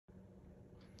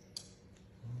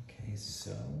Okay,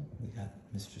 so we got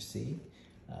Mr. C.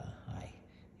 Hi.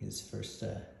 His first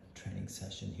training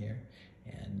session here.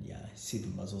 And yeah, see the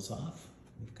muzzle's off.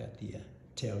 We've got the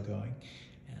tail going.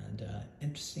 And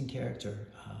interesting character.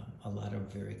 A lot of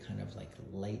very kind of like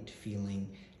light feeling,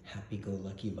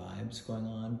 happy-go-lucky vibes going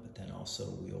on, but then also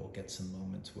we'll get some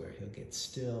moments where he'll get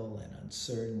still and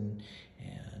uncertain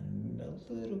and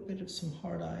a little bit of some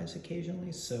hard eyes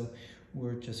occasionally. So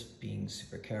we're just being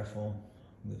super careful,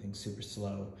 moving super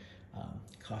slow,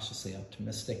 cautiously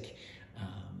optimistic.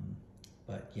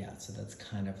 But yeah, so that's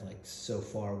kind of like so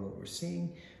far what we're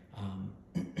seeing.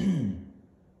 And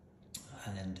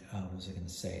what was I going to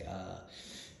say?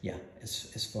 Yeah,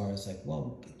 as far as like,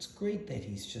 well, it's great that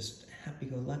he's just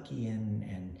happy-go-lucky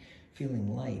and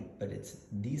feeling light, but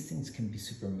these things can be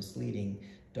super misleading.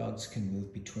 Dogs can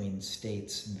move between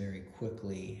states very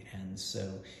quickly, and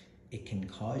so it can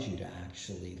cause you to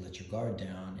actually let your guard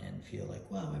down and feel like,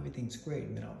 wow, everything's great,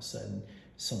 and then all of a sudden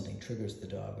something triggers the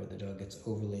dog, or the dog gets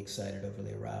overly excited,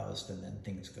 overly aroused, and then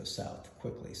things go south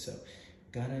quickly. So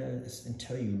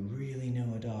until you really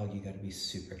know a dog, you gotta be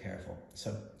super careful.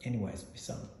 So anyways,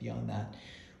 beyond that,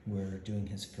 we're doing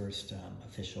his first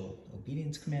official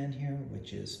obedience command here,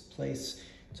 which is place.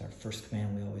 It's our first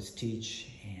command we always teach,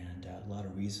 and a lot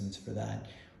of reasons for that.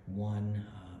 One,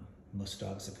 most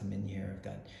dogs that come in here have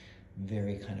got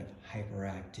very kind of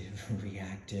hyperactive,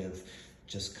 reactive,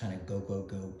 just kind of go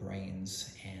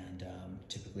brains, and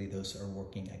typically those are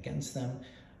working against them.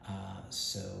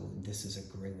 So this is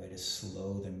a great way to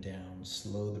slow them down,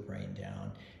 slow the brain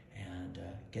down, and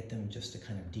get them just to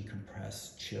kind of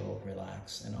decompress, chill,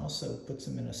 relax, and also puts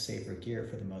them in a safer gear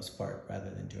for the most part, rather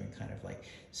than doing kind of like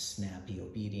snappy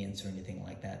obedience or anything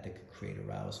like that that could create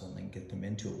arousal and then get them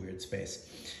into a weird space.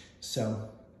 So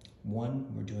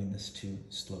one, we're doing this to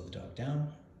slow the dog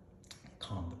down,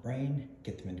 calm the brain,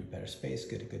 get them into a better space,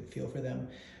 get a good feel for them.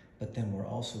 But then we're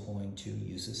also going to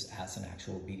use this as an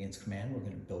actual obedience command. We're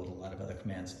going to build a lot of other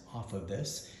commands off of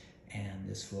this, and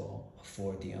this will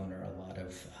afford the owner a lot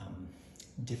of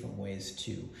different ways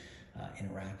to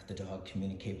interact with the dog,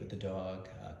 communicate with the dog,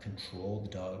 control the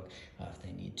dog if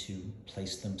they need to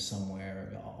place them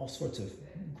somewhere, all sorts of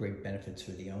great benefits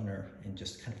for the owner in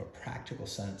just kind of a practical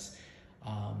sense.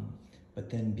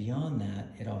 But then beyond that,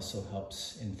 it also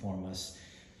helps inform us,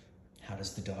 how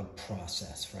does the dog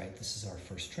process, right? This is our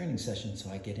first training session, so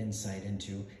I get insight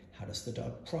into how does the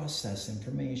dog process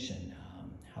information,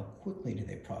 how quickly do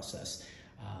they process,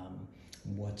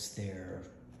 what's their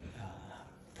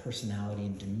personality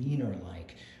and demeanor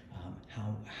like,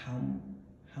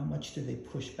 how much do they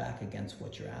push back against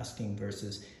what you're asking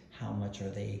versus how much are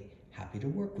they happy to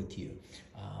work with you.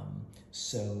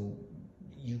 So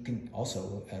you can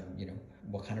also,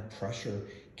 what kind of pressure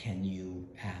can you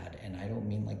add? And I don't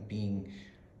mean like being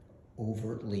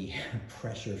overtly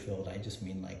pressure filled. I just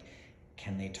mean like,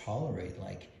 can they tolerate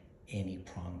like any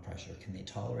prong pressure? Can they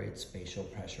tolerate spatial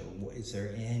pressure? Is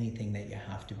there anything that you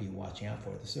have to be watching out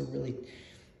for? This is a really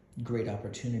great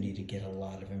opportunity to get a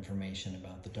lot of information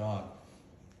about the dog.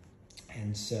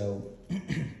 And so,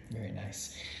 very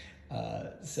nice.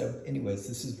 So anyways,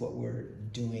 this is what we're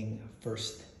doing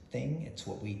first thing. It's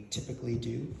what we typically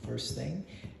do first thing,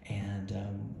 and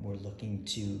we're looking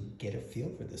to get a feel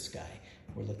for this guy.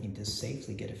 We're looking to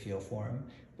safely get a feel for him,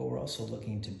 but we're also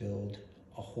looking to build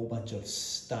a whole bunch of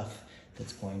stuff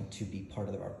that's going to be part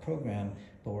of our program,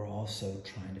 but we're also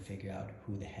trying to figure out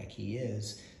who the heck he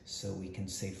is so we can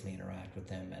safely interact with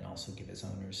them and also give his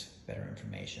owners better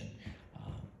information.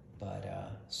 But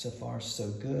so far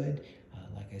so good.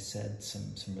 Like I said,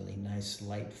 some really nice,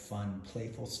 light, fun,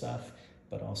 playful stuff,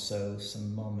 but also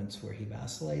some moments where he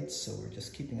vacillates, so we're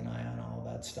just keeping an eye on all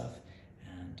that stuff.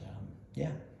 And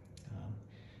yeah,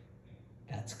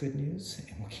 that's good news,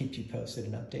 and we'll keep you posted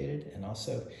and updated. And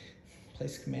also,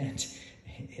 place command,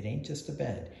 it ain't just a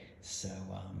bed. So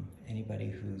anybody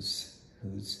who's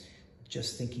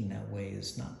just thinking that way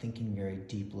is not thinking very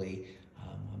deeply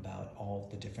about all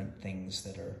the different things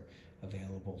that are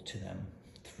available to them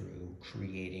through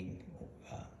creating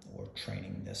or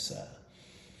training this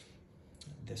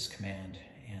this command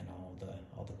and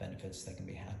all the benefits that can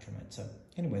be had from it. So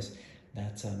anyways,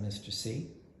 that's Mr. C,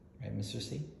 right? Mr.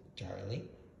 C, Charlie.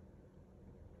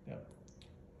 Yep,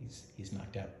 he's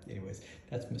knocked out. Anyways,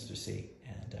 that's Mr. C,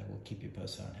 and we'll keep you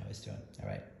posted on how he's doing. All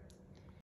right.